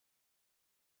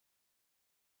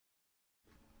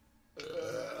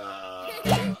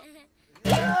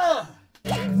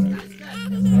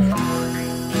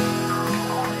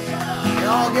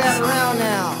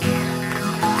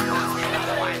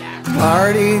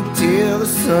Partied till the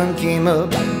sun came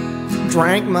up,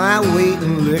 drank my weight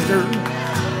in liquor.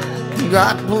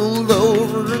 Got pulled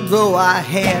over though I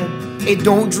had a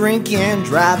don't drink and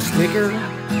drive sticker.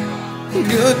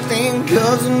 Good thing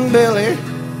Cousin Billy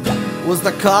was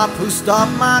the cop who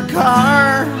stopped my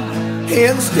car.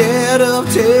 Instead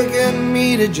of taking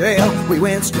me to jail, we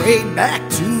went straight back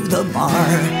to the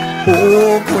bar.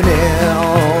 Oh, Quesnel,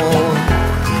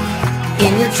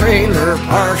 in your trailer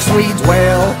park, sweet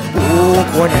dwell. Oh,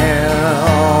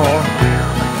 Quesnel,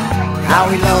 how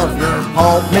we love your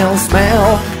pulp mill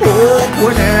smell. Oh,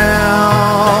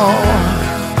 Quesnel,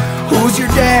 who's your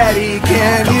daddy,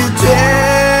 can you tell?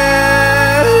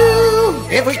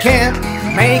 If we can't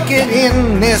make it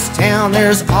in this town,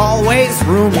 there's always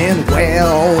room in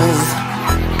Wells.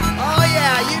 Oh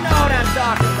yeah, you know what I'm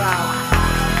talking about.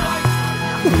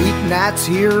 Weeknights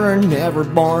here are never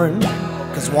boring,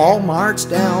 'cause Walmart's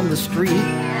down the street.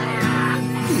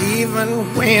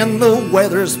 Even when the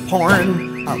weather's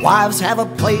pouring, our wives have a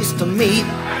place to meet.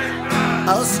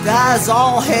 Us guys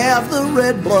all have the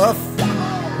red bluff.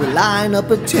 We line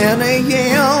up at 10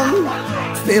 a.m.,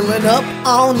 filling up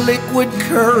on liquid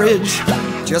courage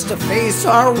just to face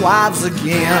our wives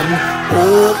again.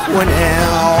 Oh,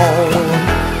 Quesnel,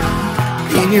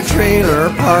 in your trailer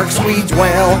parks we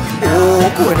dwell.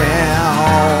 Oh,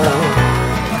 Quesnel,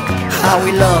 how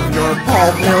we love your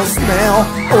pulp mill smell.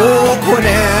 Oh,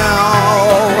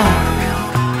 Quesnel,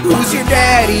 who's your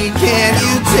daddy, can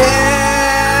you tell?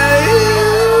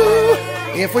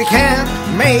 If we can't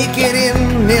make it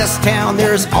in this town,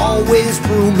 there's always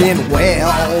room in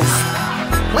Wells.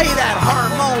 Play that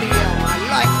harmonium, I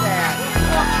like that.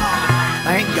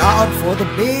 Thank God for the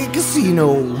big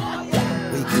casino.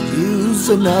 We could use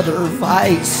another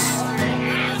vice.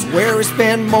 It's where we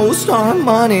spend most our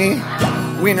money.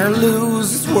 Win or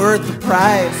lose, it's worth the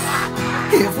price.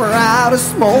 If we're out of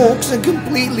smokes and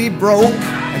completely broke,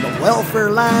 and the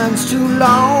welfare line's too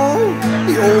long,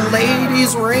 the old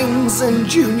ladies' rings and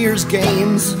juniors'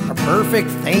 games are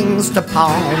perfect things to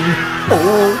pawn.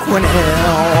 Oh,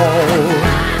 Quesnel,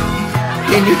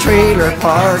 in your trailer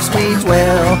parks we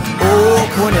dwell. Oh,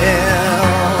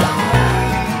 Quesnel,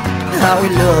 how we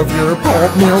love your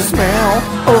pulp mill smell.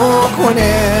 Oh,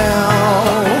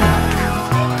 Quesnel,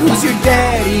 who's your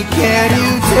daddy, can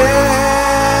you tell?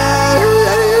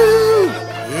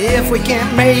 If we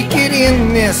can't make it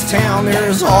in this town,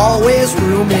 there's always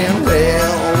room in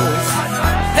Wells.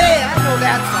 Hey, I know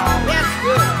that song, that's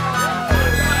good.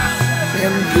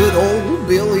 Them good old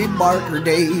Billy Barker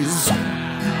days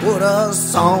put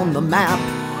us on the map,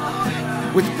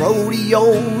 with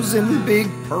rodeos and big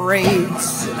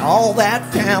parades and all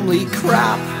that family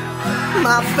crap.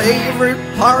 My favorite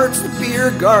part's the beer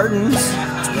gardens.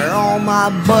 It's where all my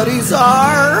buddies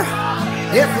are.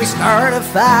 If we start a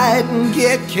fight and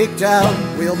get kicked out,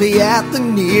 we'll be at the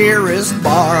nearest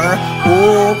bar.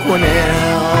 Oh,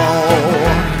 Quesnel,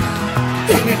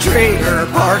 in your trailer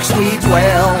parks we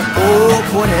dwell. Oh,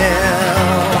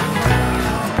 Quesnel,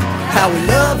 how we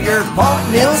love your pulp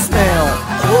mill smell.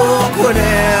 Oh,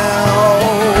 Quesnel,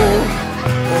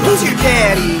 who's your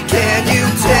daddy, can you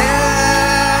tell?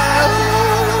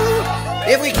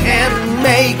 If we can't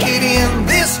make it in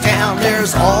this town,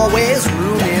 there's always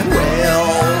room in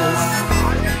Wells.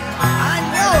 I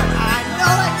know it, I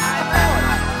know it, I know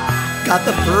it. Got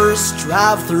the first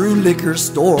drive-through liquor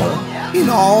store in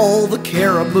all the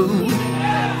Caribou.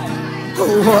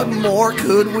 What more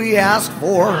could we ask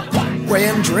for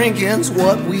when drinking's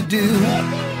what we do?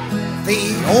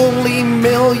 The only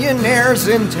millionaires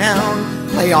in town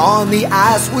play on the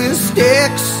ice with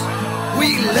sticks.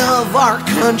 We love our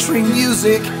country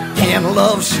music and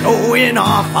love showing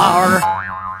off our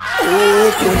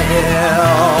oh,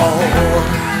 Quesnel.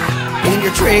 In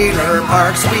your trailer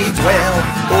parks we dwell.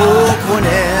 Oh,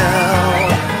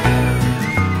 Quesnel,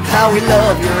 how we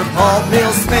love your pulp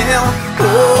mill smell.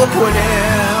 Oh,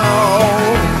 Quesnel,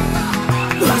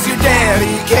 who's your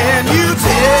daddy, can you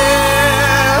tell?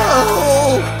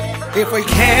 If we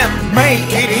can't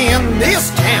make it in this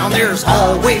town, there's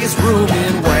always room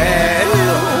in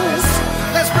Wells.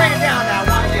 Let's break it down now, I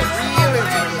want to get real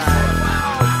into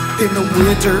it. In the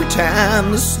winter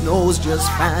time, the snow's just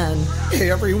fine.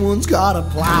 Everyone's got a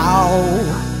plow.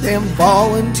 Them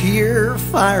volunteer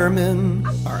firemen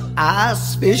are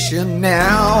ice fishing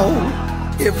now.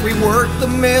 If we work the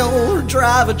mill or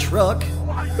drive a truck,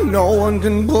 no one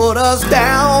can put us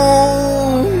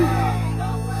down.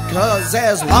 'Cause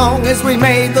as long as we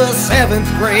made the 7th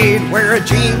grade, we're a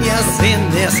genius in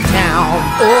this town.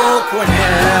 Oh,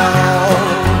 Quesnel,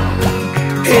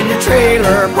 in your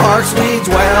trailer parks we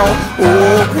dwell.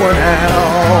 Oh,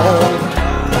 Quesnel,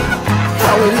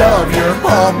 how really love your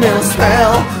pulp mill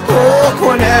smell. Oh,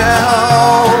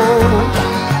 Quesnel,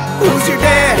 who's your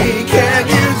daddy, can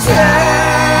you tell?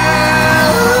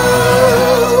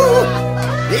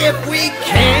 If we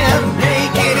can't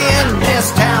make it in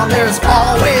this town, there's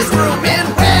always room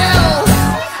in Wells.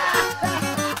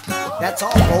 That's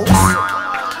all, folks.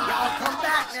 Y'all come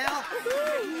back now.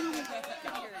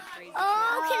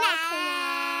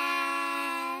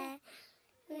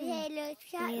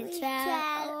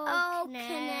 Oh,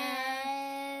 Quesnel.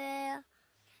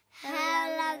 I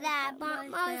love that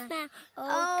most man.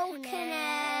 Oh, Quesnel.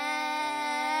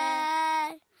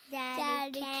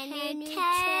 Daddy, can you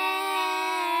tell?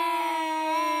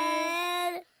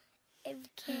 If you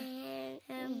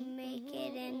can't make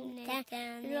it in the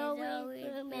town, there's always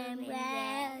room in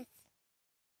Wells.